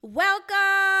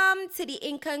Welcome to the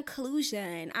In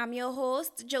Conclusion. I'm your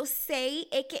host, Jose,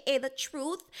 aka The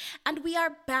Truth, and we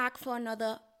are back for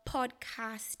another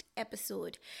podcast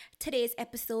episode. Today's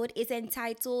episode is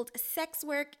entitled Sex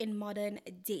Work in Modern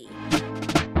Day.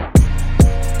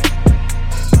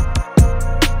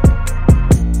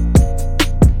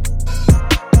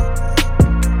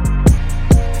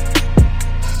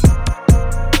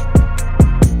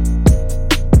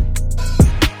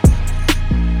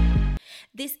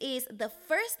 This is the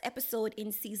first episode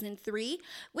in season 3,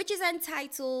 which is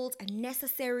entitled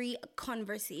Necessary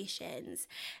Conversations.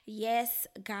 Yes,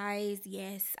 guys,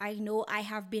 yes, I know I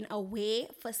have been away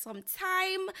for some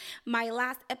time. My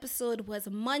last episode was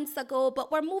months ago,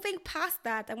 but we're moving past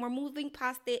that and we're moving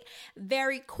past it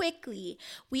very quickly.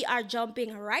 We are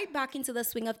jumping right back into the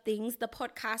swing of things. The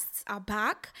podcasts are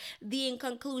back. The In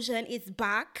Conclusion is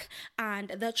back, and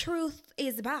the truth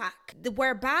is back.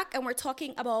 We're back and we're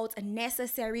talking about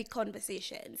necessary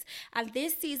conversations. And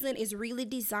this season is really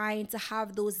designed to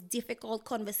have those difficult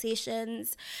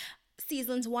conversations.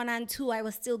 Seasons 1 and 2, I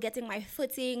was still getting my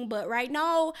footing, but right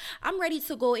now I'm ready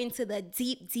to go into the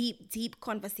deep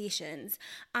conversations.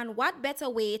 And what better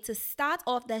way to start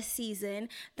off the season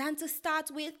than to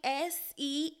start with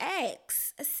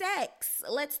sex? Sex.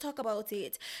 Let's talk about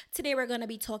it. Today we're going to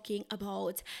be talking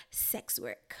about sex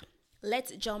work.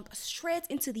 Let's jump straight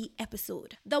into the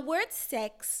episode. The word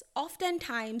sex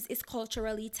oftentimes is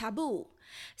culturally taboo.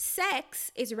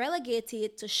 Sex is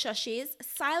relegated to shushes,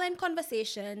 silent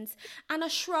conversations, and a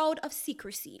shroud of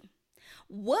secrecy.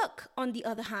 Work, on the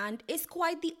other hand, is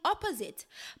quite the opposite,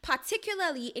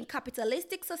 particularly in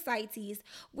capitalistic societies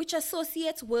which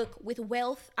associate work with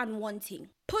wealth and wanting.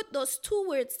 Put those two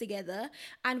words together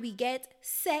and we get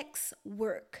sex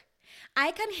work.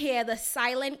 I can hear the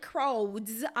silent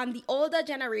crowds and the older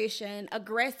generation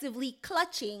aggressively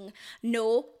clutching,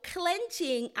 no,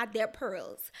 clenching at their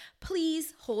pearls.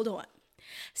 Please hold on.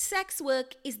 Sex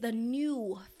work is the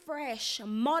new, fresh,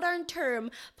 modern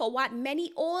term for what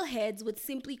many old heads would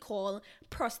simply call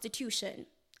prostitution.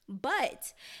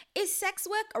 But is sex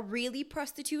work really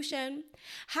prostitution?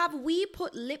 Have we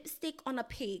put lipstick on a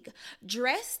pig,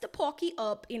 dressed Porky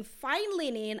up in fine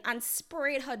linen, and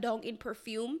sprayed her down in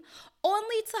perfume,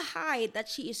 only to hide that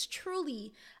she is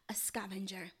truly a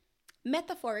scavenger?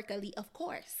 Metaphorically, of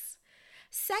course.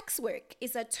 Sex work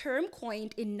is a term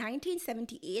coined in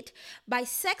 1978 by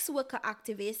sex worker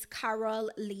activist Carol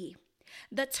Lee.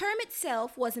 The term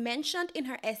itself was mentioned in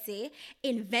her essay,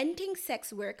 Inventing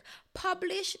Sex Work,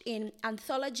 published in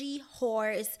Anthology,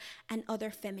 Whores, and Other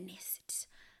Feminists.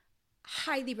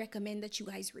 Highly recommend that you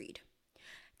guys read.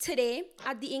 Today,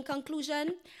 at the In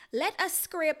Conclusion, let us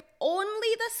scrape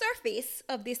only the surface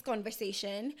of this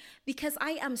conversation because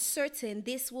I am certain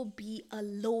this will be a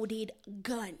loaded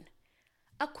gun.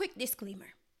 A quick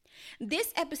disclaimer.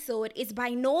 This episode is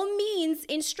by no means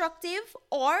instructive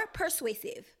or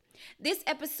persuasive. This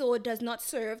episode does not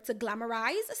serve to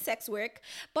glamorize sex work,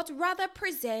 but rather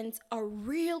presents a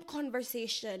real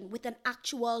conversation with an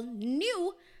actual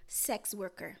new sex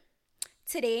worker.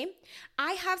 Today,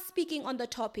 I have speaking on the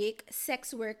topic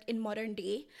sex work in modern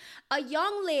day, a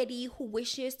young lady who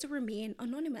wishes to remain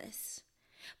anonymous.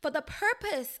 For the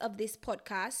purpose of this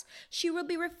podcast, she will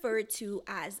be referred to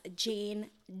as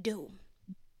Jane Doe.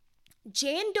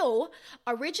 Jane Doe,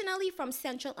 originally from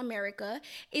Central America,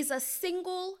 is a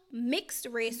single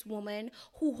mixed-race woman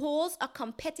who holds a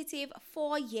competitive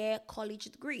 4-year college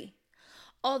degree.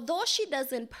 Although she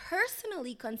doesn't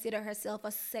personally consider herself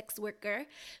a sex worker,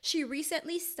 she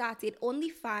recently started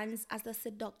OnlyFans as a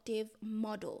seductive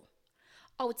model.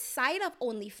 Outside of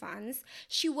OnlyFans,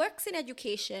 she works in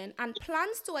education and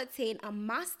plans to attain a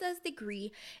master's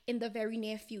degree in the very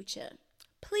near future.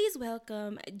 Please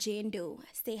welcome Jane Doe.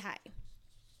 Say hi.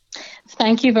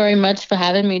 Thank you very much for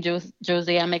having me,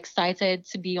 Josie. I'm excited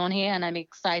to be on here, and I'm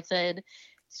excited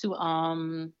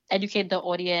to educate the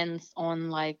audience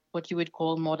on like what you would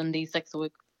call modern day sex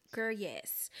work. Girl,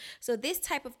 yes. So this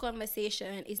type of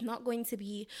conversation is not going to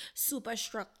be super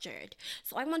structured.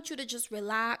 So I want you to just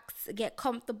relax, get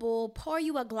comfortable, pour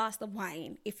you a glass of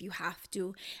wine if you have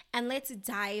to, and let's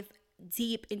dive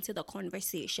deep into the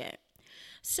conversation.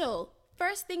 So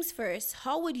first things first,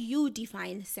 how would you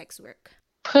define sex work?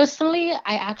 Personally,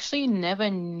 I actually never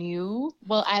knew.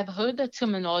 Well, I've heard the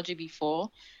terminology before,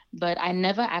 but I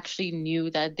never actually knew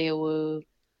that there were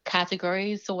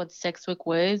categories to what sex work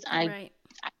was. Right.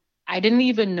 I didn't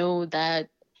even know that,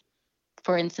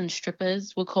 for instance,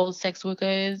 strippers were called sex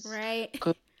workers. Right.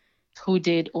 Who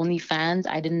did OnlyFans.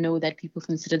 I didn't know that people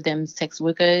considered them sex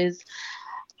workers.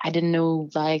 I didn't know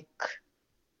like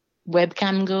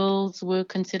webcam girls were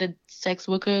considered sex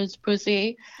workers per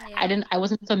se. Yeah. I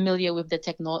wasn't familiar with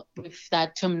with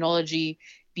that terminology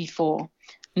before.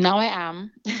 Now I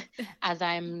am, as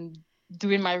I'm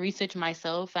doing my research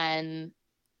myself and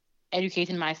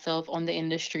educating myself on the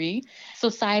industry.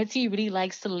 Society really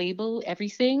likes to label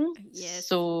everything. Yes.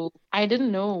 So I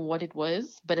didn't know what it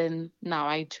was, but then now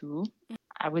I do.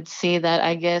 I would say that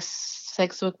I guess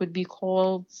sex work would be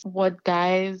called what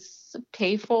guys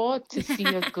pay for to see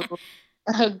a girl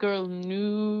a girl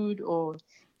nude or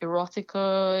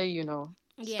erotica,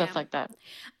 Yeah. stuff like that.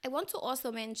 I want to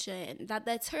also mention that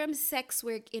the term sex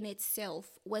work in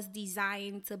itself was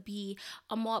designed to be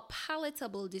a more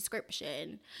palatable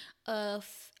description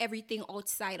of everything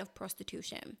outside of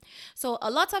prostitution. So, a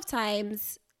lot of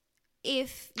times,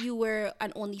 if you were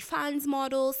an OnlyFans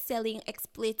model selling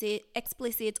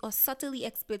explicit or subtly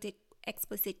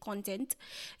explicit content,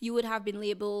 you would have been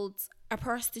labeled a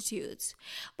prostitute.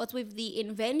 But with the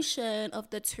invention of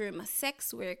the term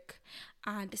sex work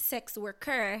and sex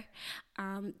worker,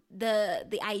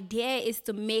 the idea is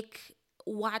to make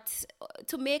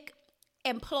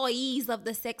employees of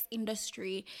the sex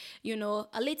industry,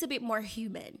 a little bit more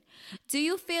human. Do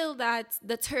you feel that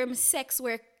the term sex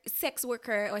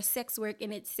worker or sex work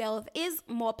in itself is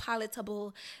more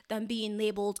palatable than being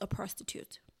labeled a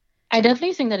prostitute? I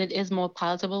definitely think that it is more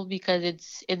palatable because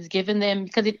it's given them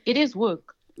because it is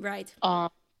work. Right. Um,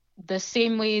 the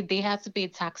same way they have to pay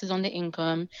taxes on the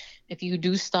income. If you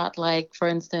do start, like, for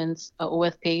instance, a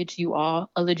OF page, you are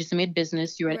a legitimate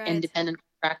business, you're an Right. independent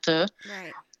contractor.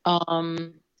 Right.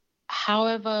 Um,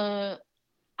 However,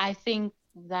 I think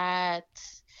that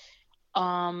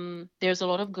there's a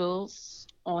lot of girls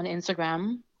on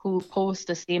Instagram who post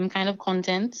the same kind of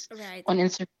content Right. on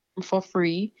Instagram for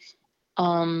free.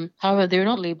 However, they're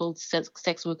not labeled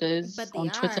sex workers But they on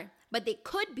Twitter. are. But they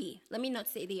could be. Let me not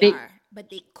say they They are, but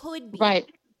they could be. right,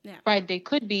 Yeah. right, they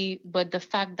could be, but the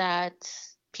fact that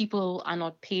people are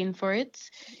not paying for it,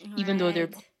 even though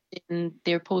Right.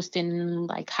 they're posting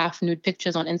like half nude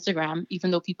pictures on Instagram,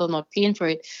 even though people are not paying for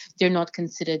it, they're not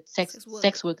considered Sex work.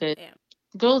 sex workers. Yeah.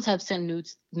 Girls have sent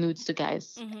nudes to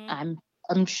guys. Mm-hmm.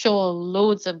 I'm sure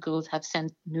loads of girls have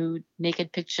sent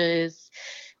naked pictures,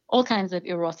 all kinds of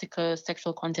erotica,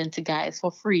 sexual content to guys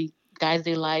for free. Guys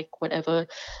they like, whatever.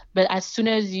 But as soon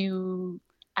as you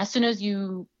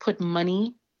put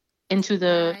money into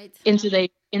the Right.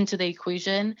 into the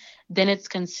equation, then it's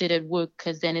considered work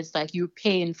because then it's like you're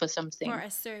paying for For something.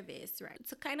 a service, right?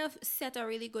 To kind of set a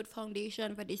really good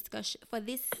foundation for discussion for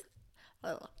this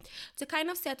well, to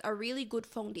kind of set a really good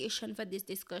foundation for this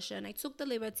discussion, I took the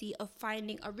liberty of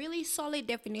finding a really solid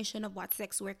definition of what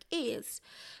sex work is.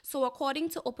 So, according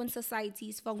to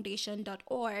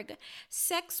OpenSocietiesFoundation.org,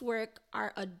 sex work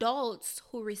are adults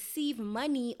who receive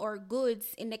money or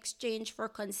goods in exchange for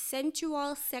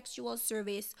consensual sexual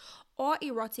service or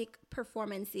erotic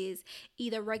performances,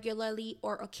 either regularly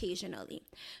or occasionally.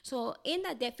 So, in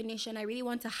that definition, I really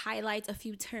want to highlight a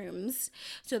few terms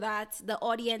so that the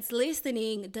audience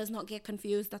listening does not get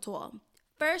confused at all.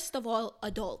 First of all,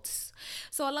 adults.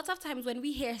 So, a lot of times when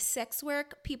we hear sex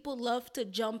work, people love to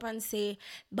jump and say,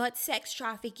 but sex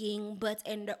trafficking, but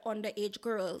underage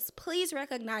girls. Please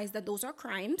recognize that those are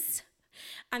crimes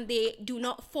and they do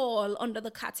not fall under the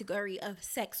category of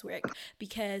sex work,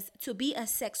 because to be a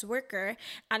sex worker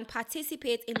and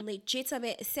participate in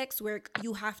legitimate sex work,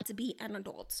 you have to be an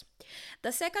adult.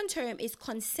 The second term is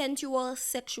consensual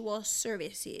sexual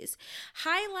services.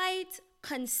 Highlight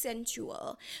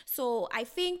consensual. So I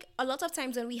think a lot of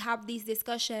times when we have these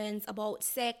discussions about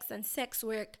sex and sex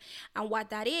work and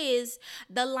what that is,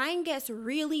 the line gets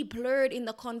really blurred in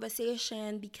the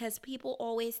conversation because people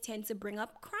always tend to bring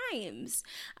up crimes.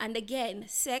 And again,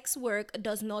 sex work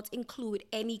does not include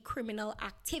any criminal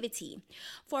activity.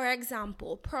 For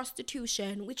example,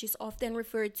 prostitution, which is often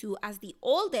referred to as the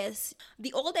oldest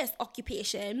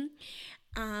occupation,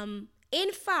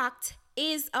 in fact,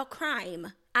 is a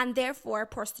crime, and therefore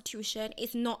prostitution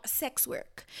is not sex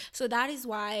work. So that is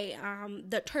why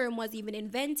the term was even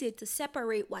invented, to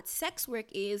separate what sex work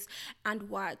is and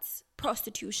what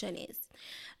prostitution is.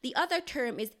 The other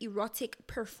term is erotic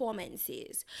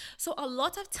performances. So a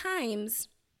lot of times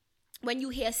when you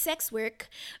hear sex work,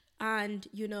 and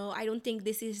I don't think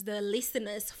this is the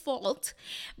listener's fault,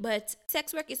 but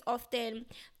sex work is often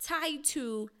tied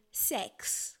to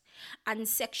sex and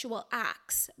sexual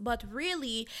acts. But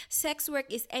really, sex work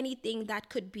is anything that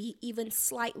could be even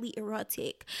slightly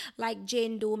erotic. Like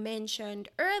Jane Doe mentioned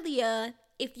earlier,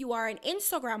 if you are an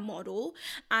Instagram model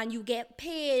and you get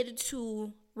paid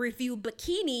to review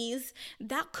bikinis,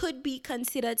 that could be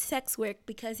considered sex work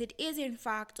because it is, in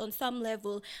fact, on some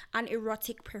level, an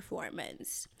erotic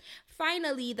performance.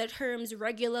 Finally, the terms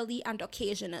regularly and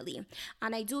occasionally.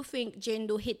 And I do think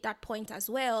Jendo hit that point as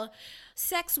well.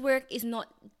 Sex work is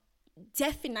not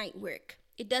definite work.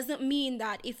 It doesn't mean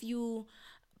that if you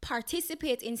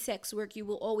participate in sex work, you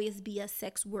will always be a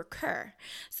sex worker.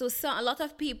 So, a lot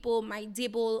of people might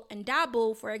dibble and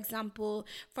dabble, for example,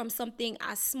 from something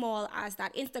as small as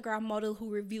that Instagram model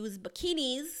who reviews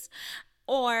bikinis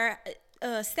or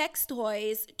sex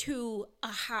toys to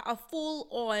a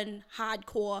full-on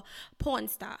hardcore porn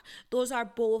star. Those are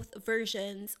both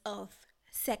versions of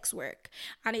sex work,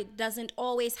 and it doesn't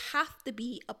always have to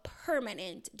be a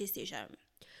permanent decision.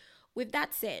 With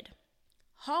that said,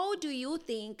 how do you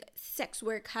think sex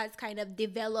work has kind of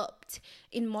developed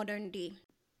in modern day?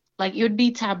 Like it would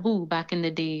be taboo back in the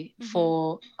day Mm-hmm.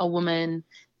 for a woman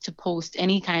to post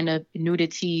any kind of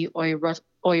nudity or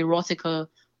or erotica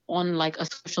on like a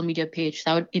social media page.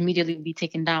 That would immediately be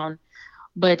taken down.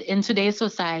 But in today's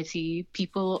society,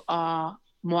 people are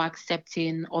more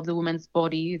accepting of the woman's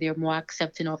body. They're more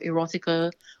accepting of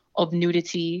erotica, of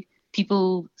nudity.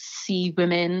 People see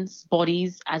women's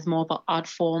bodies as more of an art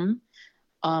form.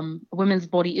 Women's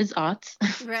body is art.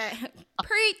 Right.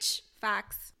 Preach.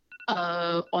 Facts.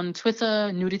 On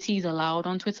Twitter, nudity is allowed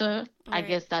on Twitter. I Right.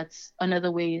 guess that's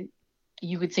another way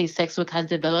you could say sex work has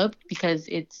developed because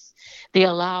they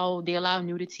allow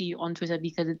nudity on Twitter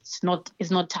because it's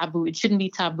not taboo. It shouldn't be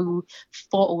taboo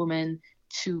for a woman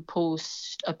to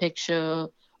post a picture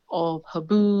of her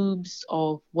boobs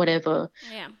or whatever.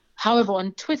 Yeah. However,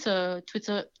 on Twitter,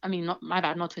 I mean, not my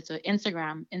bad, not Twitter,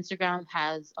 Instagram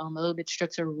has a little bit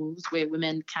stricter rules where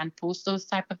women can't post those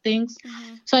type of things.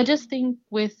 Mm-hmm. So I just think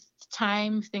with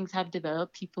time, things have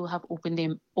developed. People have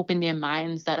opened their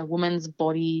minds that a woman's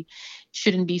body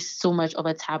shouldn't be so much of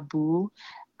a taboo,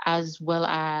 as well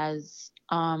as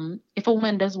if a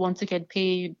woman does want to get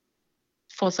paid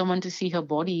for someone to see her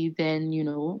body, then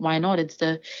why not? It's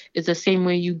the same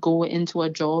way you go into a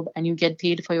job and you get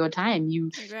paid for your time. You're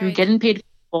Right. getting paid for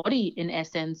your body in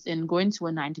essence in going to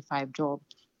a 9 to 5 job,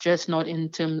 just not in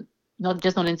terms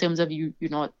of you're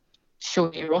not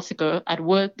showing erotica at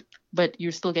work, but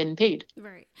you're still getting paid.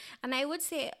 Right. And I would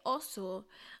say also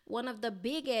one of the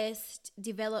biggest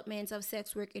developments of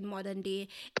sex work in modern day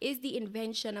is the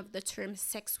invention of the term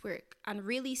sex work and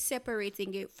really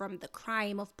separating it from the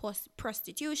crime of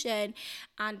prostitution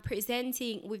and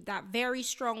presenting with that very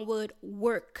strong word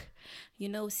work.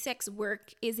 Sex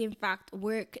work is in fact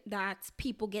work that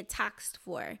people get taxed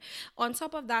for. On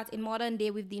top of that, in modern day,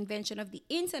 with the invention of the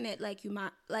internet, like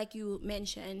you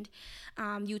mentioned,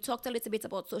 you talked a little bit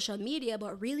about social media,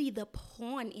 but really the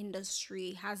porn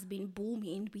industry has been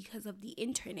booming because of the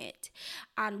internet.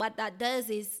 And what that does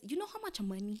is, you know how much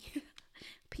money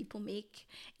people make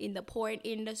in the porn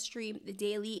industry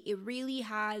daily? It really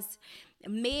has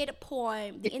made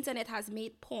porn, the internet has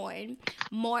made porn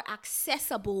more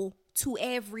accessible to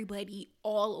everybody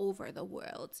all over the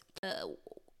world.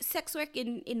 Sex work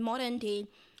in modern day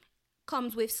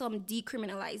comes with some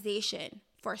decriminalization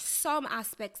for some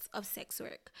aspects of sex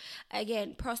work.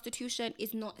 Again, prostitution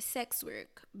is not sex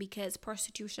work because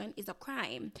prostitution is a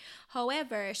crime.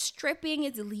 However, stripping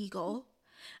is illegal,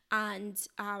 and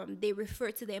they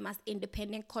refer to them as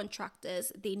independent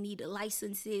contractors. They need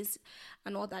licenses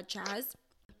and all that jazz.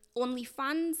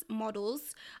 OnlyFans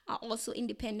models are also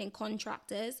independent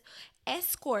contractors.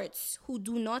 Escorts who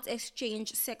do not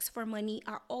exchange sex for money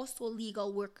are also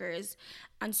legal workers,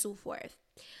 and so forth.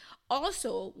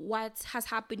 Also, what has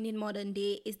happened in modern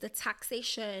day is the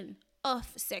taxation of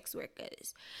sex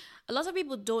workers. A lot of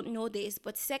people don't know this,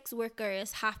 but sex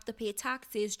workers have to pay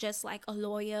taxes just like a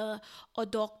lawyer, a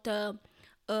doctor,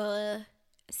 a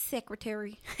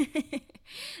secretary.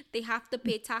 They have to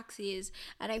pay taxes.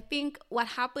 And I think what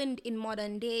happened in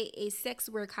modern day is sex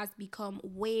work has become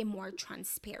way more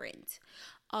transparent.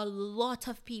 A lot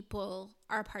of people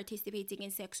are participating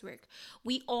in sex work.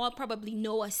 We all probably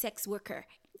know a sex worker,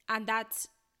 and that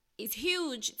is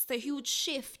huge. It's a huge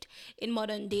shift in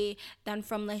modern day than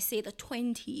from, let's say, the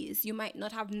 20s. You might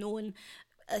not have known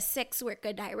a sex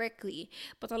worker directly,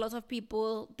 but a lot of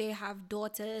people, they have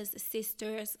daughters,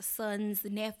 sisters, sons,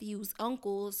 nephews,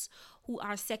 uncles who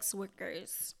are sex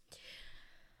workers.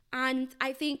 And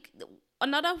I think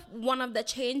another one of the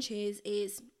changes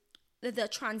is the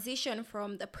transition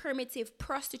from the primitive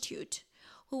prostitute,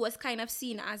 who was kind of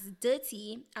seen as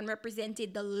dirty and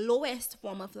represented the lowest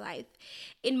form of life.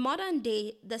 In modern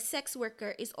day, the sex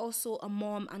worker is also a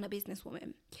mom and a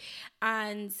businesswoman.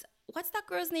 And what's that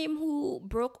girl's name who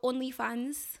broke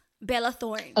OnlyFans? Bella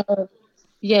Thorne.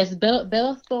 Yes,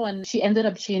 Bella Thorne, she ended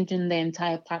up changing the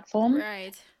entire platform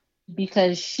Right.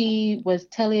 because she was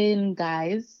telling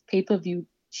guys pay-per-view,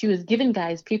 she was giving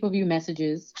guys pay-per-view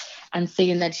messages and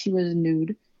saying that she was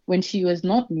nude when she was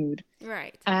not nude.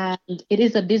 Right. And it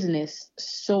is a business.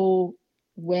 So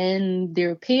when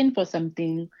they're paying for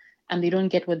something and they don't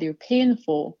get what they're paying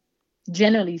for,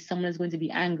 generally someone is going to be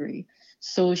angry.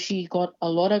 So she got a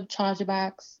lot of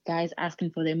chargebacks, guys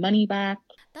asking for their money back.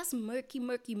 That's murky,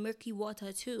 murky, murky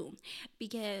water too,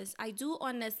 because I do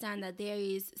understand that there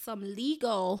is some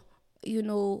legal,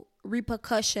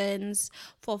 repercussions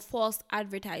for false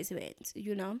advertisement,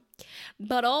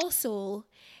 but also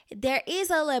there is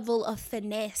a level of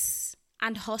finesse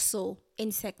and hustle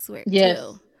in sex work too. Yes,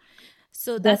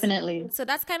 So that's definitely. so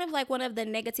that's kind of like one of the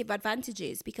negative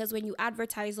advantages, because when you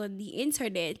advertise on the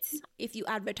internet, if you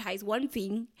advertise one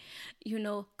thing,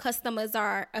 customers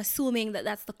are assuming that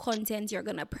that's the content you're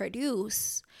going to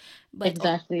produce. But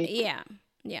Exactly. yeah.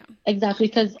 Yeah. Exactly.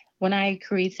 Because when I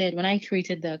created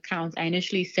the account, I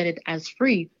initially set it as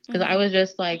free because I Mhm. was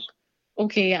just like,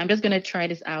 okay, I'm just gonna try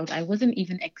this out. I wasn't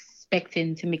even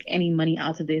expecting to make any money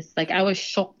out of this. Like I was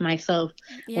shocked myself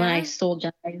when I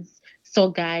Yeah. saw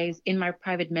guys in my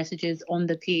private messages on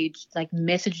the page like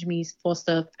message me for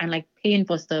stuff and like paying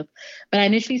for stuff. But I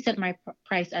initially set my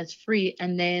price as free,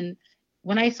 and then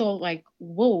when I saw like,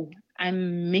 whoa,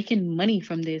 I'm making money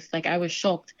from this, like I was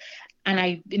shocked, and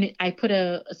I put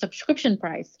a subscription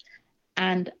price,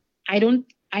 and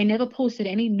I never posted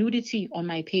any nudity on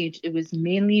my page. It was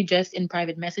mainly just in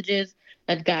private messages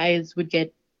that guys would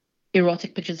get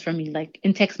erotic pictures from me, like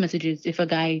in text messages. If a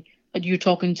guy that you're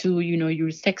talking to, you're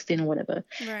texting or whatever.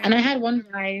 And Right. I had one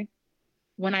guy,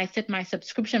 when I set my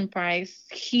subscription price,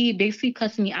 he basically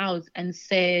cussed me out and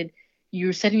said,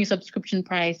 "You're setting your subscription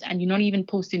price and you're not even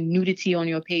posting nudity on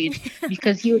your page,"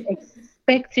 because he was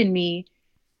expecting me,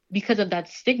 because of that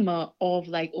stigma of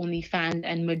like OnlyFans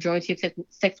and majority of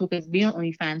sex workers being on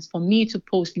OnlyFans, for me to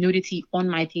post nudity on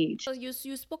my page. So you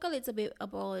spoke a little bit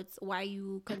about why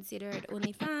you considered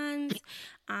OnlyFans,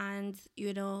 and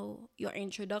your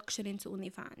introduction into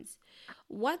OnlyFans.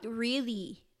 What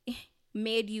really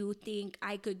made you think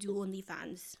I could do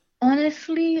OnlyFans?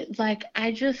 Honestly, like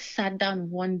I just sat down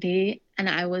one day and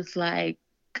I was like,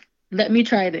 let me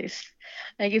try this.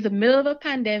 Like it's the middle of a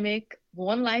pandemic,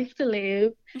 one life to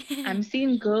live. I'm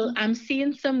seeing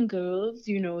some girls,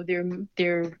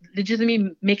 they're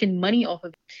legitimately making money off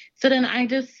of it. So then I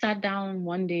just sat down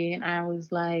one day and I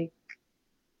was like,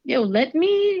 yo, let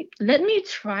me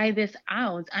try this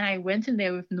out. And I went in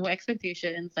there with no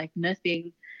expectations, like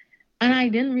nothing. And I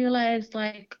didn't realize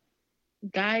like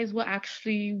guys were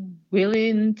actually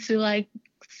willing to like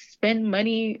spend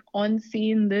money on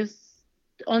seeing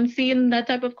that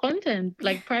type of content,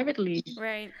 like privately.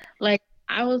 Right. Like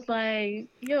I was like,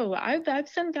 yo, I've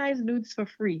sent guys nudes for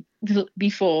free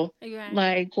before. Right.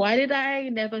 Like, why did I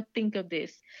never think of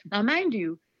this? Now, mind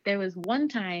you, there was one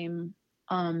time,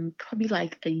 probably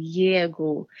like a year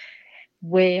ago,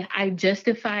 where I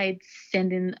justified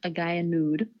sending a guy a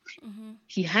nude. Mm-hmm.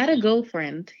 He had a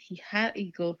girlfriend. He had a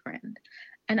girlfriend.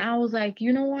 And I was like,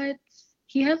 you know what?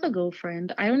 He has a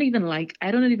girlfriend. I don't even like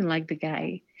the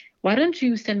guy. Why don't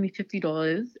you send me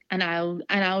 $50 and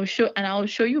I'll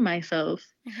show you myself.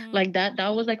 Mm-hmm. Like that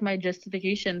was like my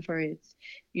justification for it.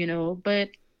 But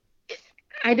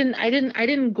I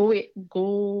didn't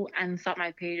go and start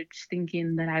my page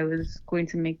thinking that I was going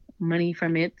to make money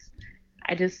from it.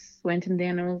 I just went in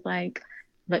there and I was like,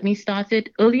 let me start it.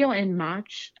 Earlier in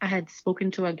March, I had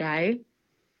spoken to a guy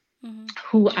Mm-hmm.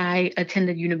 who I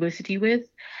attended university with,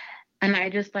 and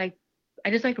I just like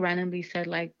randomly said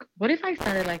like, what if I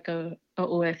started like a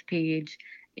OF page,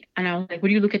 and I was like,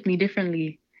 would you look at me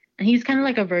differently? And he's kind of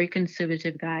like a very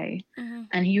conservative guy, Mm-hmm.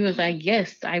 and he was like,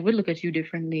 yes, I would look at you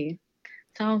differently.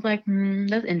 So I was like,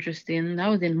 that's interesting. That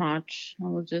was in March. I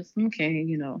was just okay.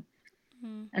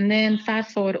 Mm-hmm. And then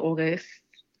fast forward August,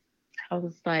 I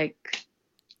was like,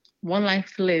 one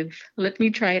life to live. Let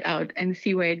me try it out and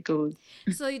see where it goes.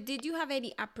 So, did you have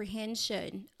any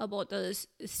apprehension about those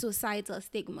societal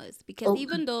stigmas? Because Oh,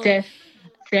 even though, def,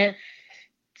 def,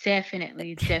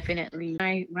 definitely.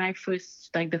 When I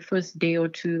first, like the first day or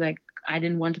two, like I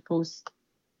didn't want to post.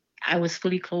 I was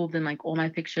fully clothed in like all my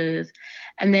pictures,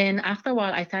 and then after a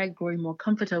while, I started growing more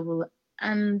comfortable,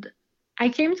 and I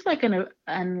came to like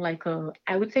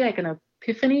I would say like an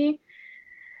epiphany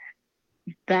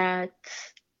that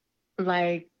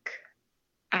like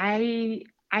I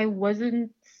I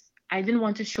wasn't I didn't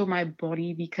want to show my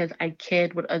body because I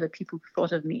cared what other people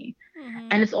thought of me. mm-hmm.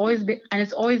 And it's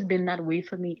always been that way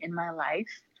for me in my life.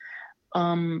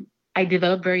 I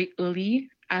developed very early.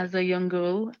 as a young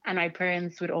girl, and my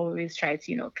parents would always try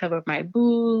to, cover up my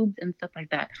boobs and stuff like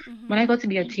that. When I got to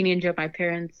be a teenager, my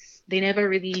parents, they never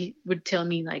really would tell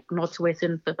me like not to wear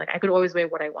certain stuff. Like I could always wear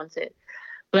what I wanted.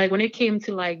 But like when it came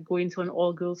to like going to an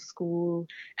all girls school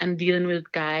and dealing with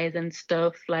guys and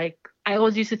stuff, like I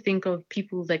always used to think of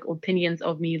people's like opinions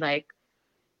of me, like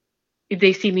if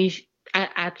they see me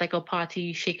at like a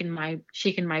party shaking my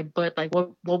butt, like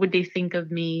what would they think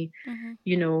of me,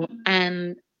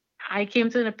 And I came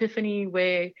to an epiphany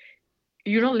where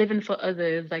you're not living for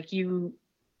others. Like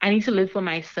I need to live for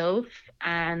myself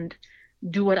and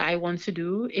do what I want to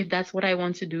do. If that's what I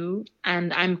want to do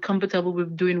and I'm comfortable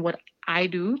with doing what I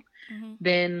do,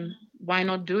 then why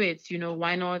not do it?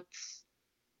 Why not,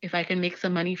 if I can make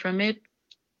some money from it,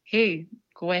 hey,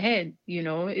 go ahead.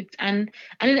 It's and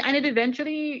it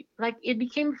eventually, like, it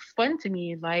became fun to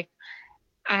me. Like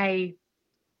I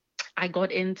I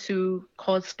got into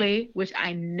cosplay, which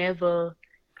I never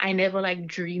like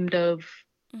dreamed of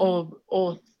or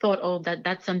thought, oh,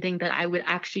 that's something that I would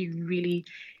actually really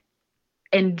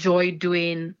enjoy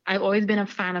doing. I've always been a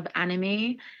fan of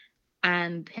anime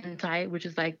and hentai, which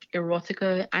is like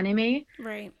erotica anime,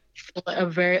 Right. for a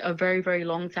very, very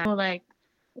long time. Like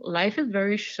life is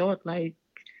very short. Like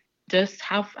just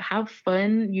have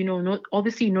fun, not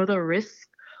obviously know the risk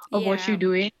of what you're Yeah.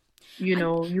 doing.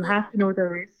 And You have to know the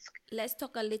risk. let's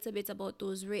talk a little bit about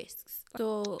those risks.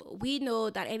 So we know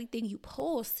that anything you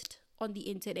post on the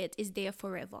internet is there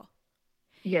forever.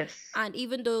 Yes. And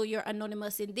even though you're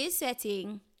anonymous in this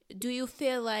setting, do you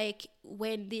feel like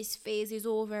when this phase is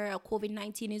over, or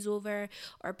COVID-19 is over,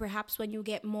 or perhaps when you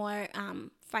get more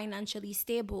financially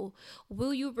stable,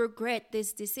 will you regret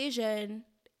this decision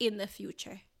in the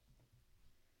future?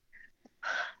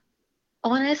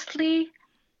 Honestly,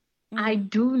 I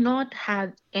do not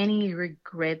have any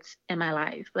regrets in my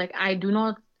life. Like I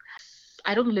don't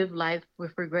live life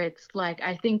with regrets. Like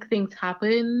I think things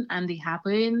happen and they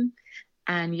happen.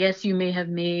 And yes, you may have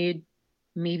made,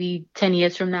 maybe 10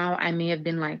 years from now, I may have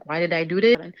been like, why did I do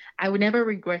this? And I would never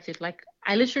regret it. Like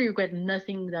I literally regret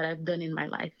nothing that I've done in my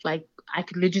life. Like I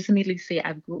could legitimately say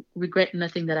I regret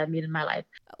nothing that I've made in my life.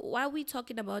 While we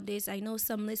talking about this, I know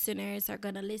some listeners are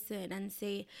gonna listen and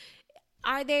say,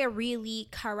 are there really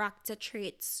character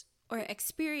traits or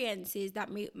experiences that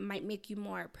might make you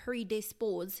more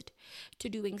predisposed to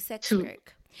doing sex To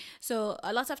work? So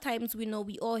a lot of times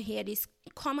we all hear this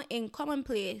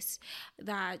commonplace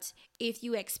that if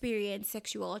you experience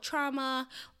sexual trauma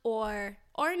or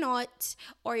not,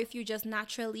 or if you're just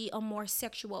naturally a more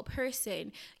sexual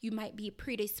person, you might be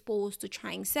predisposed to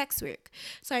trying sex work.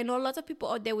 So I know a lot of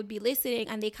people out there would be listening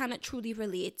and they cannot truly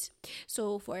relate.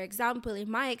 So for example,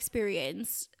 in my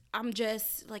experience, I'm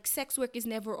just like, sex work is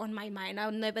never on my mind. I'll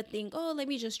never think, oh, let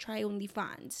me just try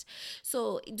OnlyFans.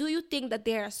 So, do you think that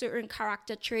there are certain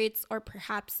character traits or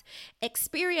perhaps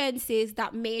experiences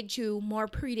that made you more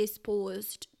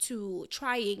predisposed to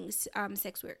trying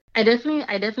sex work? I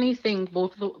definitely think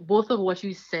both of what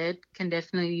you said can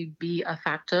definitely be a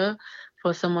factor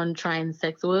for someone trying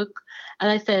sex work.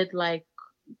 As I said, like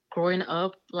growing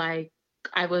up, like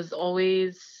I was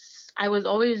always I was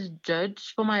always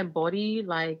judged for my body.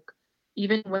 Like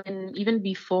even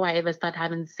before I ever started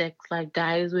having sex, like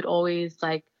guys would always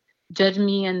like judge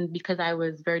me, and because I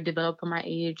was very developed for my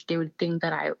age, they would think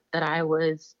that I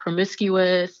was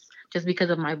promiscuous just because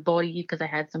of my body, because I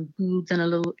had some boobs and a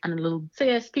little. So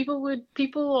yes, people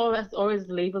always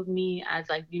labeled me as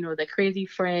like, the crazy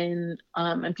friend.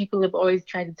 And people have always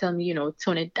tried to tell me,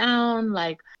 tone it down,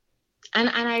 like. And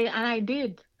I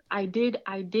did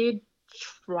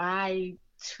try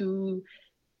to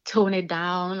tone it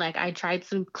down. Like I tried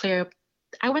to clear up.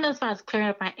 I went as far as clearing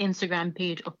up my Instagram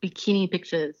page of bikini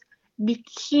pictures,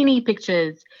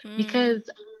 because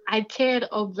I cared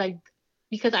of like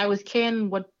because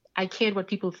I cared what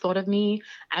people thought of me.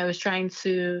 I was trying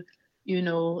to,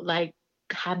 like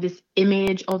have this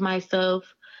image of myself.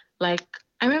 Like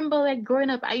I remember like growing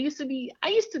up, I used to be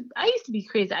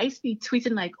crazy. I used to be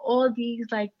tweeting like all these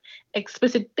like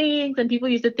explicit things, and people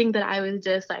used to think that I was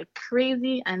just like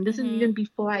crazy. And this is even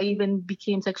before I even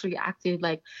became sexually active.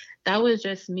 Like that was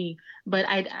just me. But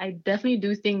I definitely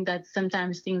do think that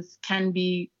sometimes things can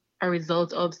be a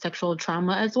result of sexual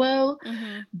trauma as well.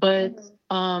 But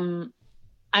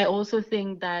I also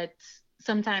think that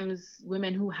sometimes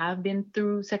women who have been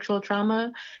through sexual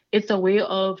trauma, it's a way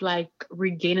of like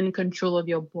regaining control of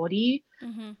your body,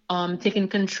 taking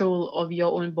control of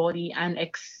your own body, and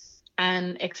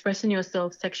expressing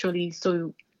yourself sexually,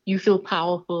 so you feel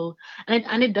powerful,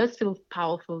 and it does feel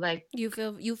powerful. Like You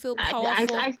feel I, I,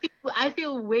 powerful, I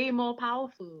feel way more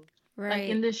powerful. Like right?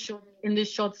 in this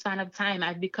short span of time,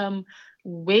 I've become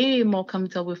way more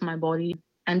comfortable with my body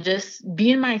and just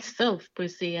being myself per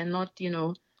se, and not,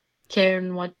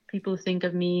 caring what people think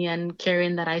of me and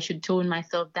caring that I should tone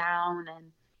myself down.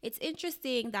 And It's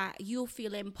interesting that you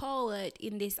feel empowered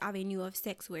in this avenue of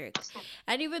sex work.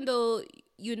 And even though,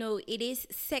 it is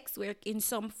sex work in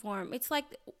some form, it's like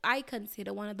I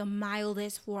consider one of the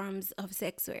mildest forms of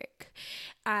sex work.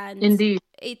 And indeed,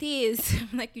 it is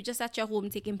like you just at your home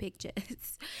taking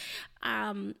pictures.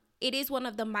 It is one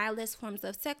of the mildest forms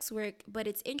of sex work, but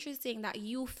it's interesting that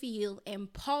you feel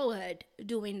empowered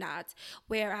doing that,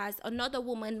 whereas another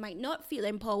woman might not feel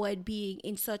empowered being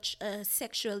in such a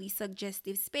sexually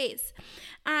suggestive space.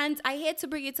 And I hate to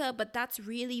bring it up, but that's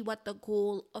really what the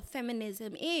goal of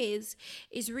feminism is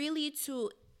really to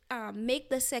make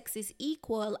the sexes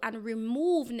equal and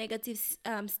remove negative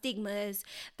stigmas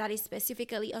that is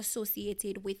specifically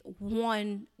associated with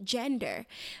one gender.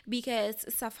 Because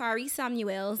Safari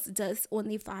Samuels does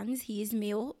OnlyFans, he is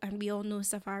male, and we all know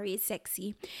Safari is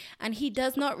sexy, and he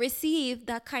does not receive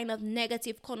that kind of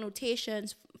negative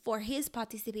connotations for his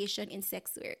participation in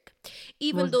sex work,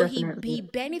 even most though he definitely.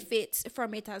 benefits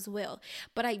from it as well.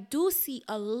 But I do see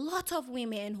a lot of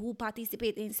women who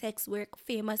participate in sex work,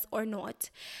 famous or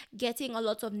not, getting a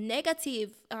lot of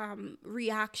negative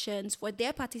reactions for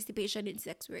their participation in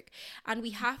sex work. And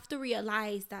we have to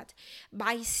realize that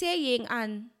by saying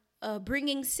and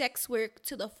bringing sex work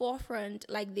to the forefront,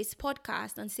 like this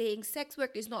podcast, and saying sex work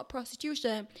is not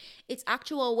prostitution, it's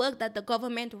actual work that the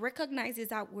government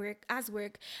recognizes at work as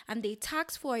work, and they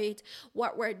tax for it.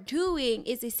 What we're doing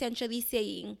is essentially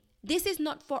saying this is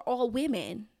not for all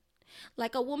women.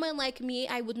 Like a woman like me,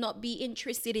 I would not be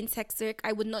interested in sex work.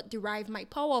 I would not derive my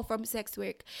power from sex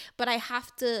work. But I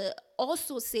have to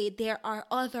also say there are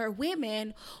other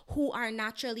women who are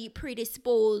naturally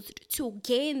predisposed to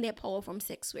gain their power from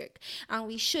sex work. And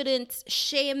we shouldn't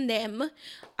shame them.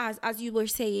 As you were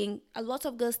saying, a lot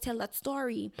of girls tell that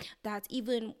story that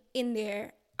even in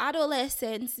their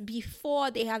adolescents, before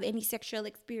they have any sexual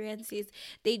experiences,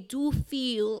 they do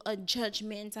feel a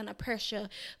judgment and a pressure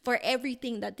for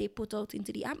everything that they put out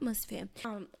into the atmosphere.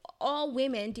 All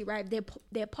women derive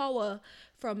their power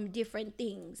from different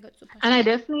things. And I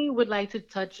definitely would like to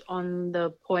touch on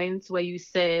the points where you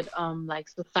said, like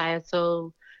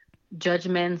societal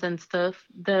judgments and stuff.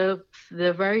 The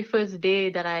very first day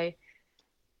that I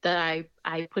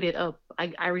put it up,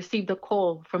 I received a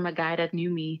call from a guy that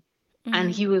knew me, and Mm-hmm.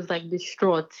 he was like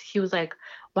distraught. He was like,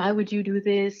 "Why would you do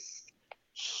this?"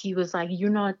 He was like, "You're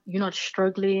not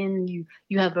struggling.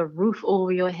 You have a roof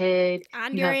over your head.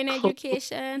 And You you're have in clothes."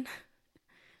 education.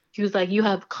 He was like, "You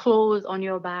have clothes on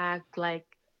your back, like,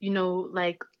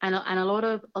 like." And a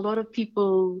lot of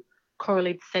people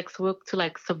correlate sex work to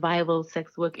like survival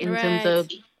sex work, in terms Right. of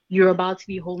you're about to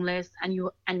be homeless,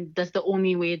 and that's the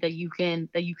only way that you can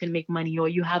make money, or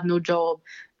you have no job,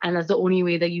 and that's the only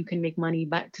way that you can make money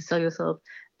back to sell yourself.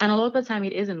 And a lot of the time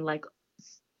it isn't like,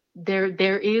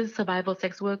 there is survival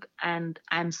sex work, and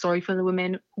I'm sorry for the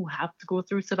women who have to go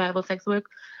through survival sex work.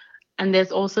 And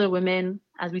there's also women,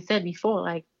 as we said before,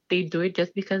 like they do it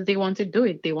just because they want to do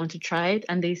it. They want to try it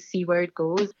and they see where it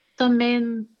goes. Some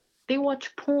men, they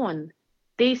watch porn.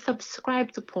 They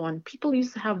subscribe to porn. People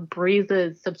used to have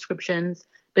Brazzers subscriptions,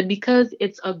 but because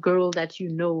it's a girl that you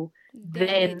know, Then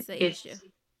then it's the issue. it's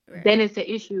then Right. it's an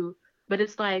issue. But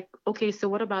it's like, okay, so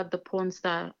what about the porn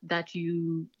star that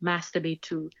you masturbate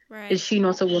to? Is Right. she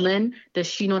not a woman? Does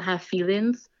she not have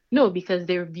feelings? No, because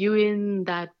they're viewing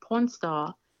that porn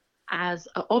star as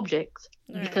an object,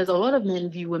 because Right. a lot of men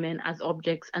view women as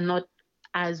objects and not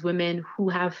as women who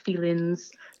have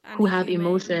feelings, And who have human,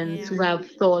 emotions, yeah. who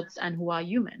have thoughts, and who are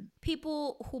human.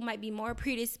 People who might be more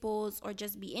predisposed or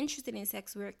just be interested in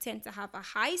sex work tend to have a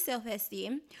high self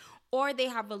esteem, or they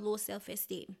have a low self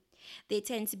esteem. They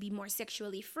tend to be more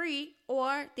sexually free,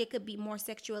 or they could be more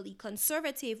sexually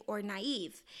conservative or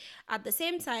naive. At the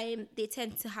same time, they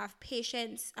tend to have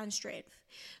patience and strength.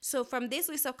 So, from this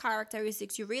list of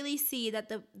characteristics, you really see that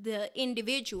the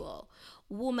individual,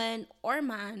 woman or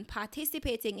man,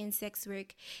 participating in sex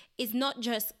work is not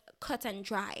just cut and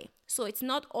dry. So it's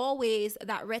not always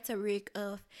that rhetoric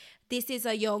of this is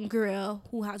a young girl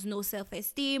who has no self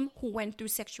esteem, who went through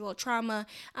sexual trauma,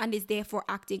 and is therefore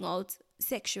acting out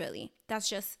sexually. That's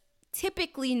just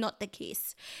typically not the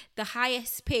case. The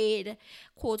highest paid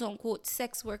quote unquote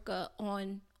sex worker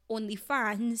on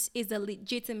OnlyFans is a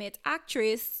legitimate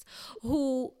actress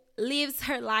who lives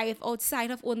her life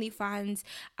outside of OnlyFans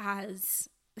as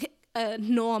a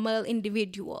normal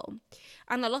individual.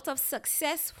 And a lot of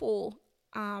successful,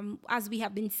 as we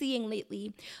have been seeing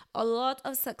lately, a lot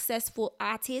of successful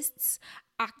artists,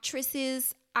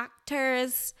 actresses,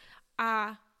 actors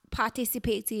are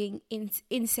participating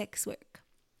in sex work.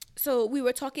 So we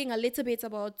were talking a little bit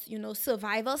about,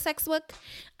 survival sex work,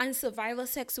 and survival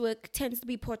sex work tends to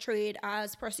be portrayed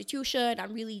as prostitution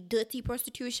and really dirty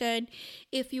prostitution.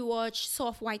 If you watch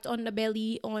Soft White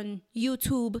Underbelly on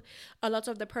YouTube, a lot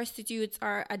of the prostitutes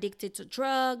are addicted to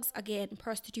drugs. Again,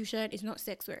 prostitution is not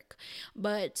sex work,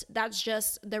 but that's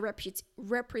just the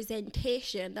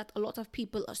representation that a lot of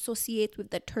people associate with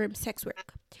the term sex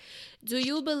work. Do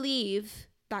you believe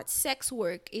that sex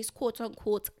work is quote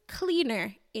unquote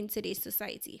cleaner in today's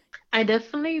society? I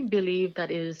definitely believe that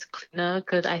it is cleaner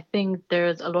because I think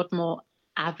there's a lot more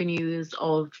avenues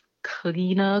of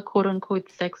cleaner, quote unquote,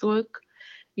 sex work.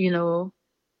 You know,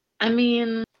 I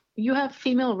mean, you have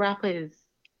female rappers,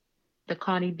 the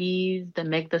Cardi B's, the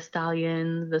Meg The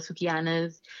Stallions, the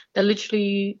Sukianas, that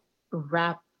literally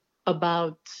rap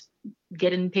about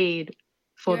getting paid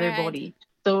for their Right. body.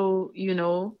 So,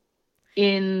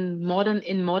 in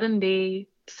modern day,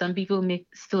 some people may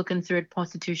still consider it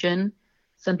prostitution,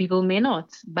 some people may not.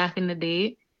 Back in the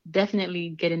day, definitely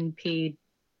getting paid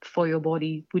for your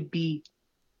body would be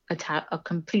a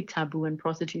complete taboo in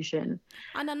prostitution.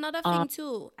 And another Um, thing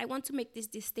too, I want to make this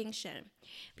distinction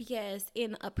because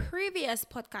in a previous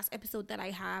podcast episode that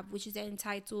I have, which is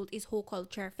entitled "Is Whole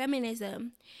Culture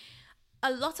Feminism?"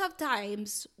 a lot of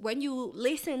times when you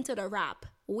listen to the rap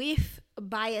with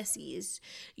biases,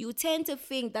 you tend to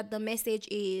think that the message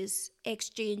is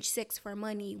exchange sex for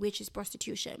money, which is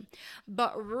prostitution.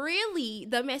 But really,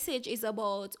 the message is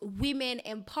about women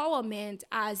empowerment,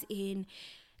 as in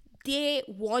they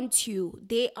want you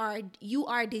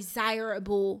are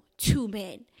desirable to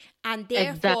men, and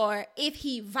exact, therefore if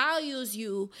he values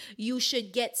you, you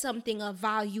should get something of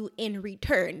value in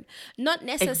return, not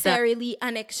exact, necessarily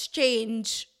an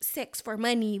exchange sex for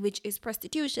money, which is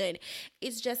prostitution.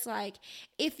 It's just like,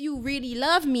 if you really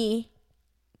love me,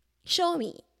 show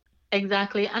me.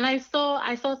 exactly. And I saw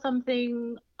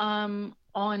something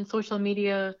on social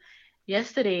media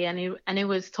yesterday, and it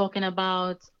was talking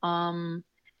about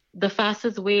the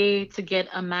fastest way to get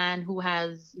a man who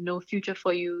has no future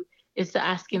for you is to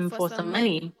ask him For for some some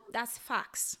money, money. that's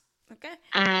facts. Okay.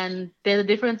 And there's a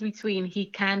difference between he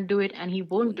can do it and he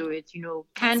won't do it. That's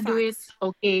Can do it, facts.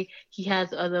 okay, he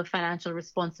has other financial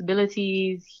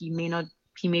responsibilities, he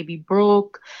may be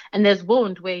broke. And there's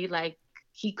won't, where like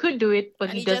he could do it, but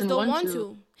And he you just doesn't don't want want to.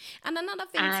 to. And another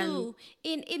thing And too,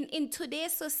 in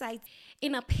today's society,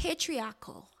 in a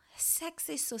patriarchal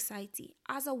sexist society,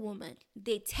 as a woman,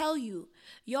 they tell you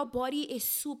your body is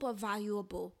super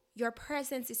valuable, your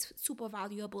presence is super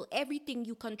valuable, everything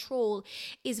you control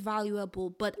is valuable,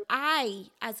 but I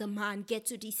as a man get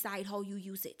to decide how you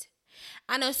use it.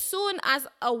 And as soon as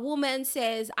a woman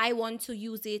says, I want to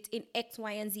use it in X,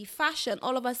 Y, and Z fashion,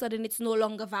 all of a sudden it's no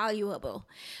longer valuable.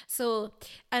 So,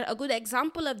 a good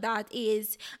example of that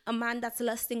is a man that's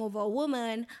lusting over a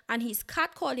woman and he's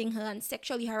catcalling her and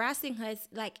sexually harassing her. It's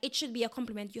like, it should be a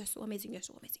compliment. You're so amazing, you're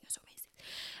so amazing, you're so amazing.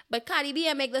 But Cardi B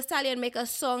and Meg The Stallion make a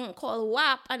song called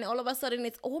WAP, and all of a sudden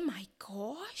it's, oh my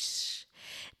gosh,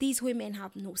 these women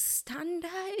have no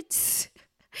standards.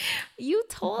 You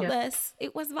told yeah, us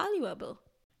it was valuable.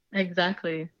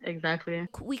 exactly, exactly.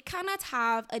 We cannot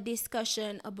have a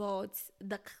discussion about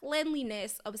the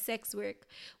cleanliness of sex work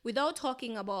without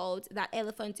talking about that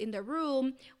elephant in the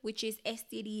room, which is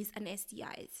STDs and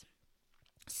STIs.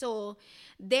 So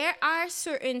there are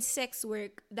certain sex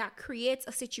work that creates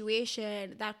a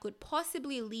situation that could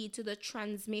possibly lead to the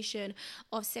transmission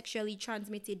of sexually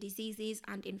transmitted diseases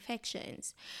and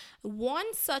infections.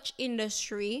 One such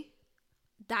industry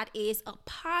that is a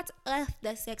part of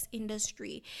the sex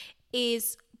industry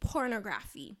is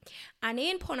pornography. And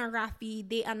in pornography,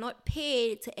 they are not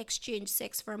paid to exchange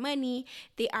sex for money,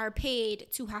 they are paid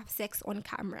to have sex on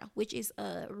camera, which is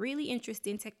a really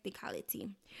interesting technicality.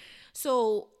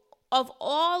 So, of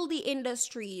all the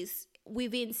industries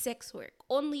within sex work,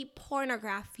 only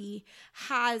pornography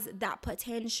has that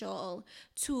potential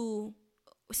to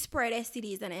spread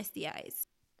STDs and STIs.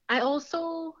 I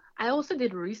also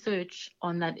did research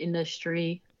on that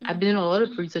industry. I've been doing a lot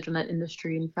of research on that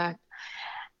industry, in fact.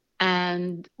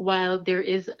 And while there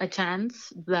is a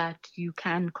chance that you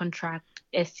can contract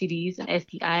STDs and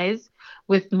STIs,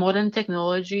 with modern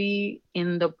technology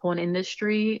in the porn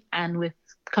industry and with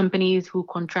companies who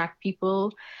contract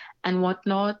people and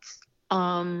whatnot,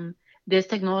 um, there's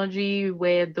technology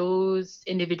where those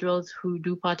individuals who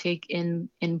do partake in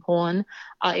porn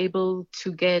are able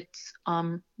to get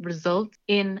results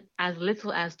in as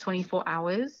little as 24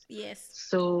 hours. Yes.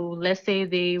 So let's say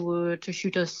they were to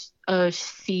shoot a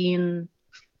scene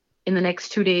in the next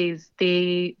 2 days.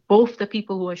 Both the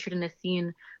people who are shooting the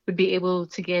scene would be able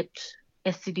to get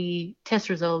STD test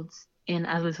results in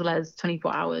as little as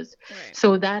 24 hours. Right.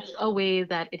 So that's a way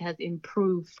that it has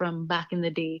improved from back in the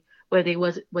day where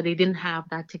they didn't have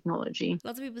that technology.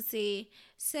 Lots of people say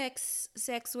sex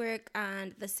work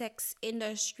and the sex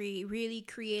industry really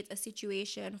create a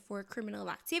situation for criminal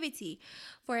activity.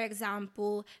 For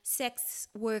example, sex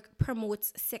work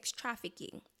promotes sex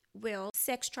trafficking. Well,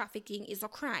 sex trafficking is a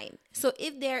crime. So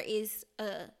if there is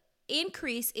a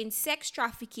increase in sex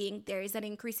trafficking, there is an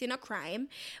increase in a crime,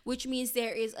 which means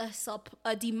there is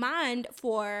a demand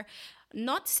for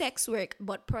not sex work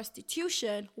but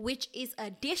prostitution, which is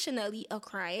additionally a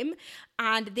crime,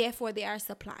 and therefore they are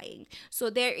supplying. So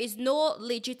there is no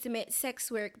legitimate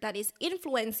sex work that is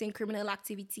influencing criminal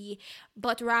activity,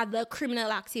 but rather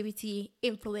criminal activity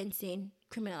influencing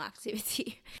criminal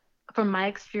activity. From my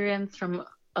experience, from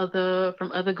other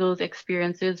girls'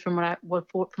 experiences, from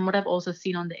what I've also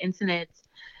seen on the internet,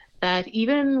 that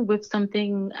even with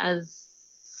something as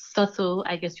subtle,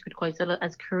 I guess you could call it,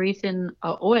 as creating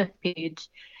a OF page,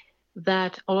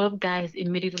 that a lot of guys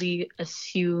immediately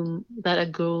assume that a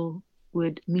girl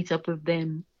would meet up with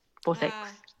them for sex.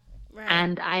 Right.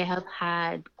 And I have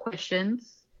had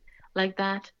questions like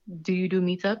that. Do you do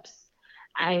meetups?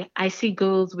 I see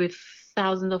girls with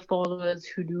thousands of followers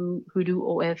who do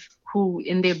OF, who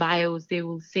in their bios they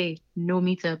will say no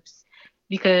meetups,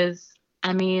 because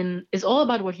I mean it's all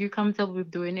about what you're comfortable with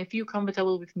doing. If you're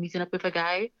comfortable with meeting up with a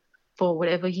guy for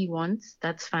whatever he wants,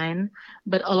 that's fine.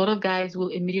 But a lot of guys will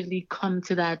immediately come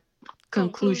to that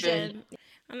conclusion. Conclusion.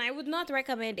 And I would not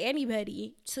recommend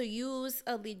anybody to use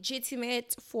a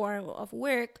legitimate form of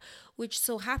work, which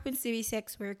so happens to be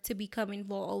sex work, to become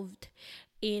involved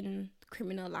in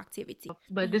criminal activity.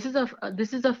 But this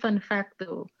is a fun fact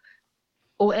though.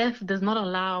 OF does not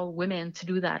allow women to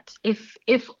do that. If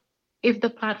the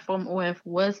platform OF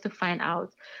was to find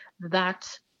out that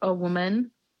a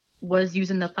woman was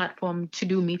using the platform to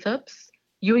do meetups,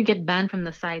 you would get banned from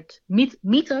the site.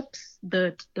 Meetups,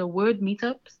 the word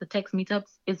meetups, the text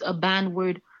meetups is a banned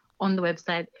word on the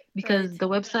website, because Right. the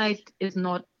website is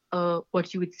not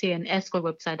what you would say an escort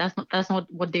website. That's not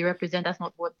what they represent. That's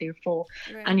not what they're for.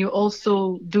 Right. And you're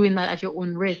also doing that at your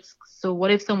own risk. So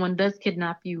what if someone does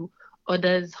kidnap you or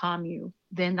does harm you?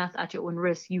 Then that's at your own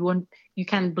risk. You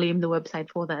can't blame the website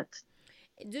for that.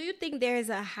 Do you think there is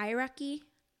a hierarchy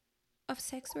of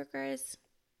sex workers?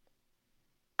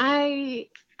 I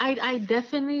I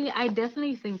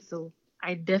definitely think so.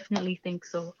 I definitely think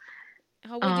so.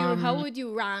 How Um, would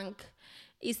you rank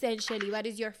essentially? What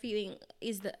is your feeling?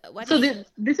 Is the what so is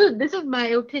this is my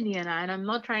opinion, and I'm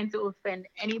not trying to offend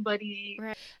anybody.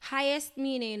 right? Highest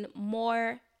meaning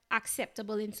more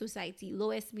acceptable in society,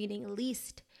 lowest meaning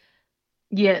least.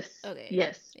 Yes, Okay.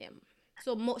 yes. Yeah.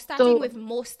 So starting So with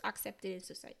most accepted in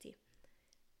society.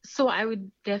 so I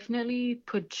would definitely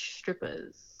put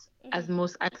strippers as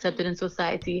most accepted in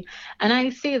society. And I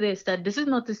say this, that this is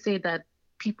not to say that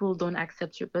people don't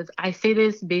accept strippers. I say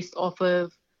this based off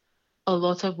of a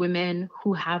lot of women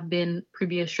who have been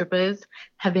previous strippers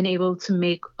have been able to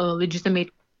make a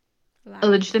Life.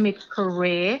 legitimate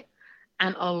career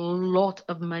and a lot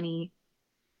of money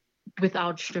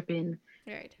without stripping.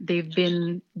 Right. They've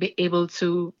been able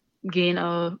to gain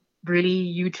a really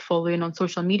huge following on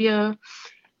social media.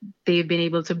 They've been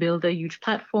able to build a huge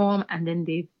platform, and then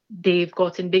they've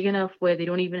gotten big enough where they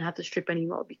don't even have to strip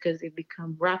anymore, because they've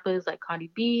become rappers like Cardi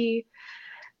B,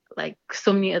 like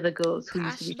so many other girls who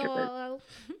used to Cash be strippers. doll.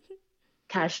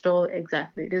 Cash Doll,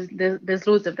 exactly. There's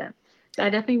loads of them. So I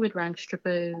definitely would rank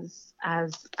strippers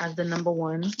as the number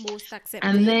one, Most and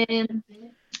accepted. then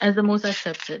as the most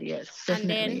accepted, yes, And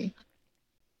then definitely.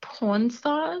 Porn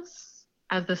stars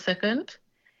as the second.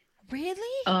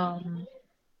 really? Um,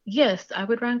 yes, I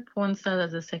would rank porn stars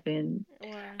as a second.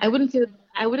 Or I wouldn't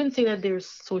say that they're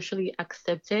socially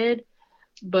accepted,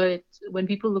 but when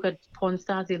people look at porn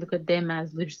stars, they look at them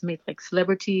as legitimate like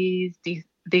celebrities.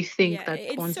 They think yeah, that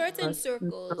in porn certain stars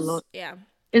make a circles, lot. yeah.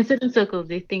 In certain circles,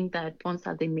 they think that porn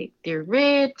stars they're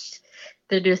rich,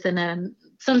 they're this and that. And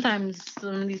sometimes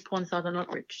some of these porn stars are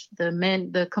not rich.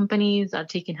 The companies are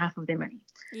taking half of their money.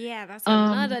 Yeah, that's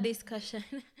another Um, discussion.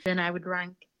 then I would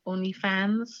rank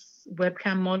OnlyFans,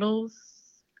 webcam models,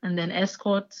 and then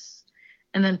escorts,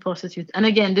 and then prostitutes. And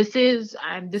again, this So is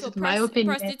my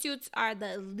opinion. prostitutes are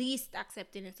the least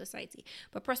accepted in society.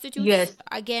 But prostitutes, Yes,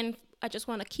 again, I just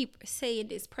want to keep saying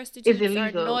this: it's prostitutes are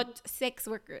illegal. not sex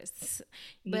workers,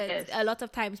 but Yes, a lot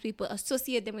of times people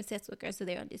associate them with sex workers, so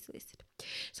they're on this list.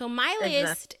 So my exactly.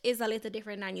 list is a little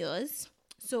different than yours.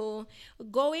 So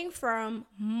going from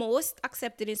most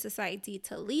accepted in society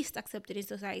to least accepted in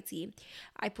society,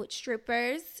 I put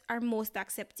strippers are most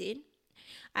accepted.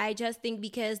 I just think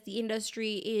because the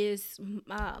industry is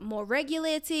more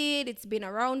regulated, it's been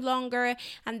around longer,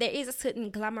 and there is a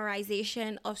certain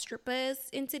glamorization of strippers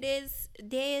in today's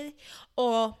day,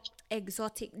 or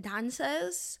exotic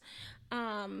dancers.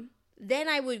 Then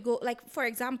I would go, like, for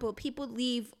example, people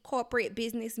leave corporate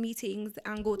business meetings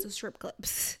and go to strip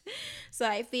clubs. So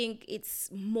I think it's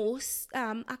most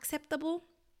acceptable.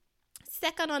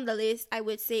 Second on the list, I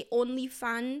would say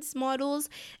OnlyFans models,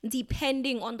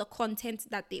 depending on the content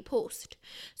that they post.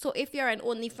 So if you're an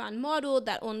OnlyFans model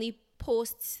that only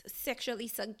posts sexually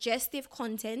suggestive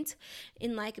content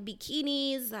in like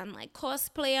bikinis and like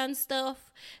cosplay and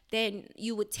stuff, then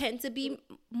you would tend to be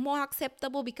more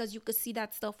acceptable because you could see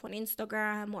that stuff on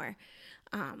Instagram or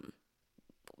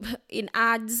in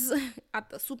ads at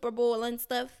the Super Bowl and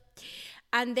stuff.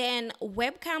 And then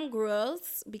webcam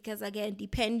girls, because again,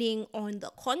 depending on the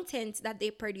content that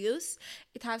they produce,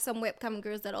 it has some webcam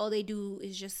girls that all they do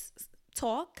is just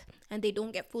talk and they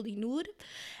don't get fully nude.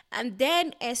 And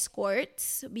then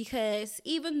escorts, because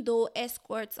even though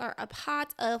escorts are a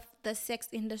part of the sex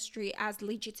industry as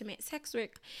legitimate sex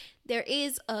work, there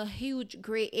is a huge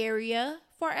gray area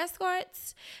for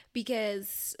escorts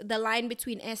because the line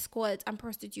between escorts and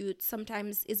prostitutes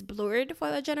sometimes is blurred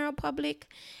for the general public.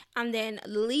 And then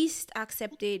least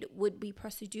accepted would be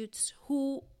prostitutes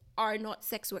who are not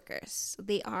sex workers.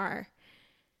 They are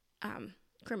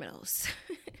criminals.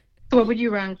 So what would you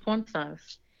rank porn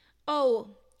stars? Oh,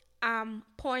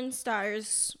 porn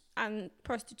stars and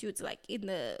prostitutes like in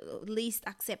the least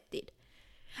accepted.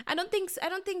 I don't think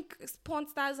porn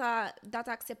stars are that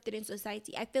accepted in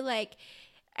society. I feel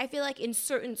like in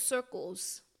certain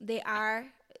circles they are,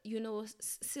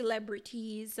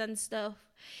 celebrities and stuff.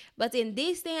 But in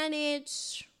this day and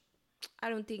age, I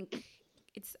don't think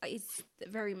it's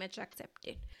very much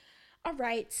accepted. All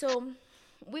right, so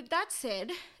with that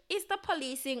said, is the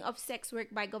policing of sex work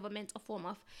by government a form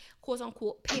of quote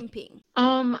unquote pimping?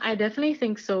 I definitely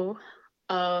think so.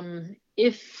 I'm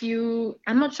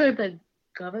not sure if the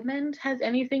government has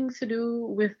anything to do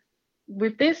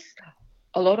with this.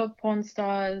 A lot of porn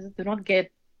stars do not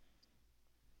get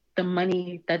the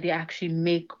money that they actually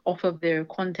make off of their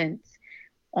content.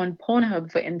 On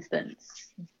Pornhub, for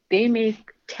instance, they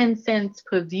make 10 cents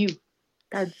per view.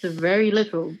 That's very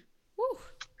little. Whew.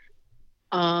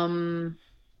 Um,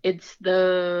 it's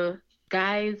the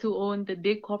guys who own the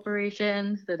big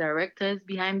corporations, the directors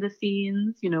behind the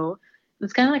scenes,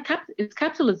 It's kind of like it's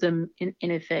capitalism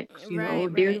in effect,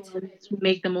 Right, They're right. the ones who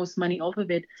make the most money off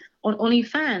of it. On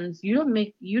OnlyFans, you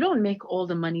don't make all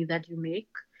the money that you make.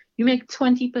 You make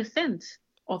 20%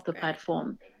 of the Right,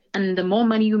 platform. And the more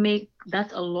money you make,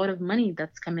 that's a lot of money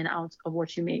that's coming out of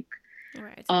what you make.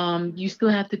 right. You still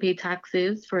have to pay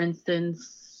taxes, for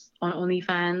instance, on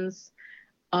OnlyFans.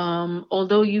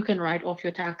 Although you can write off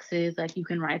your taxes, like you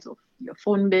can write off your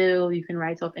phone bill, you can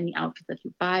write off any outfit that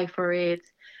you buy for it,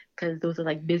 because those are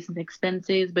like business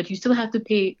expenses, but you still have to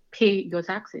pay your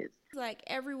taxes. Like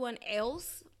everyone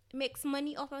else makes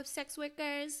money off of sex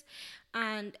workers,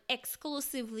 and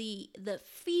exclusively the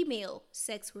female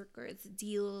sex workers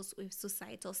deals with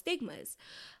societal stigmas.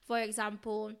 For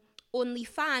example,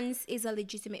 OnlyFans is a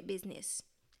legitimate business,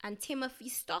 and Timothy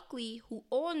Stockley, who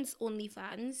owns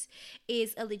OnlyFans,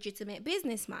 is a legitimate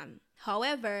businessman.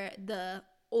 However, the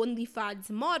OnlyFans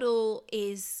model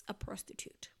is a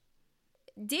prostitute.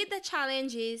 Did the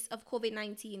challenges of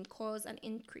COVID-19 cause an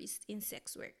increase in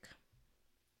sex work?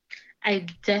 I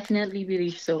definitely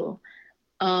believe so.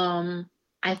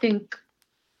 I think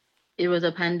it was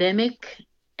a pandemic.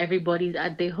 Everybody's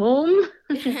at their home.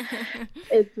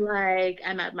 It's like,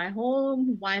 I'm at my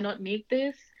home. Why not make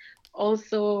this?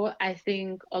 Also, I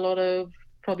think a lot of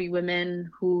probably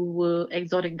women who were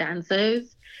exotic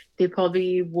dancers, they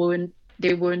probably weren't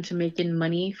making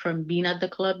money from being at the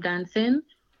club dancing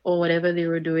or whatever they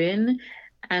were doing.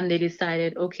 And they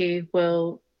decided, okay,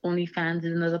 well, OnlyFans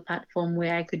is another platform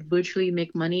where I could virtually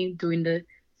make money doing the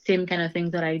same kind of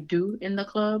things that I do in the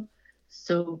club.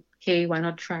 So, hey, why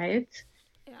not try it?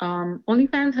 Yeah.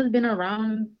 OnlyFans has been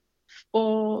around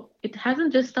it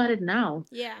hasn't just started now.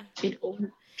 Yeah. It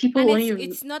people And it's only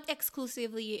it's not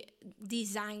exclusively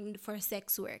designed for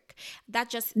sex work.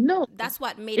 no That's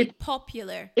what made it it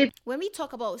popular. it When we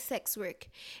talk about sex work,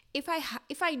 if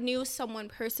I knew someone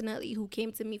personally who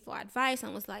came to me for advice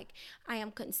and was like, I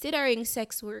am considering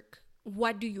sex work,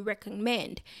 what do you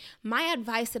recommend? My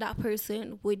advice to that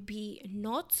person would be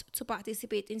not to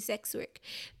participate in sex work,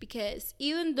 because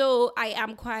even though I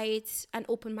am quite an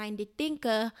open-minded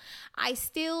thinker, I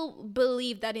still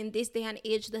believe that in this day and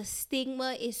age the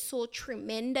stigma is so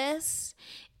tremendous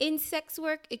in sex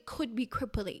work, it could be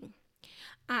crippling.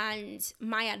 And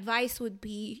my advice would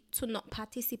be to not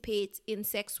participate in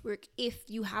sex work if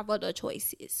you have other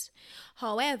choices.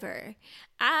 However,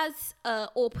 as an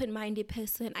open minded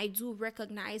person, I do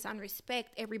recognize and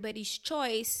respect everybody's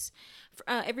choice,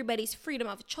 everybody's freedom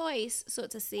of choice, so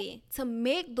to say, to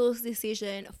make those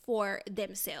decisions for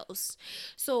themselves.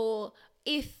 So,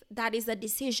 if that is a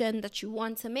decision that you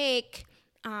want to make,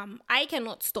 I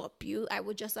cannot stop you. I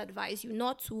would just advise you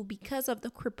not to because of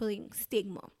the crippling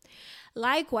stigma.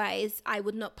 Likewise, I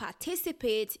would not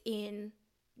participate in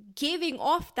giving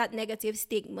off that negative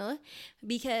stigma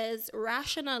because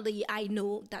rationally I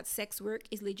know that sex work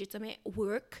is legitimate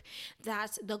work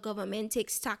that the government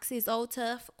takes taxes out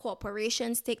of,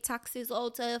 corporations take taxes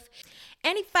out of.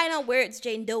 Any final words,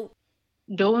 Jane Doe?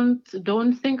 Don't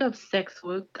think of sex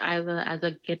work either as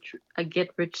a get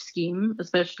rich scheme,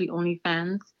 especially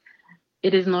OnlyFans.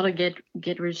 It is not a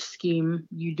get rich scheme.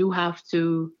 You do have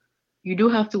to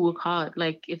work hard.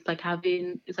 Like it's like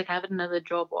having another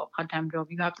job or a part-time job.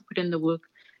 You have to put in the work.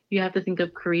 You have to think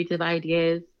of creative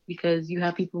ideas because you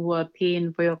have people who are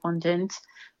paying for your content.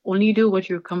 Only do what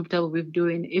you're comfortable with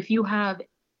doing. If you have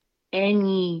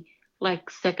any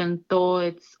like second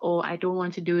thoughts or I don't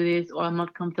want to do this or I'm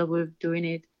not comfortable with doing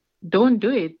it, don't do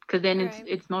it because then All it's right.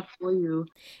 it's not for you.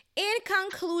 In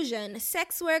conclusion,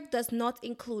 sex work does not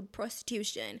include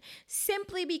prostitution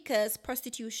simply because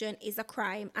prostitution is a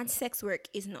crime and sex work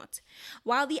is not.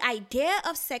 While the idea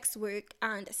of sex work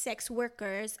and sex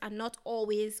workers are not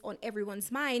always on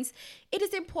everyone's minds, it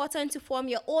is important to form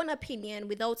your own opinion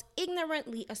without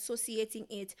ignorantly associating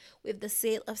it with the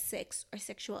sale of sex or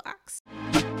sexual acts.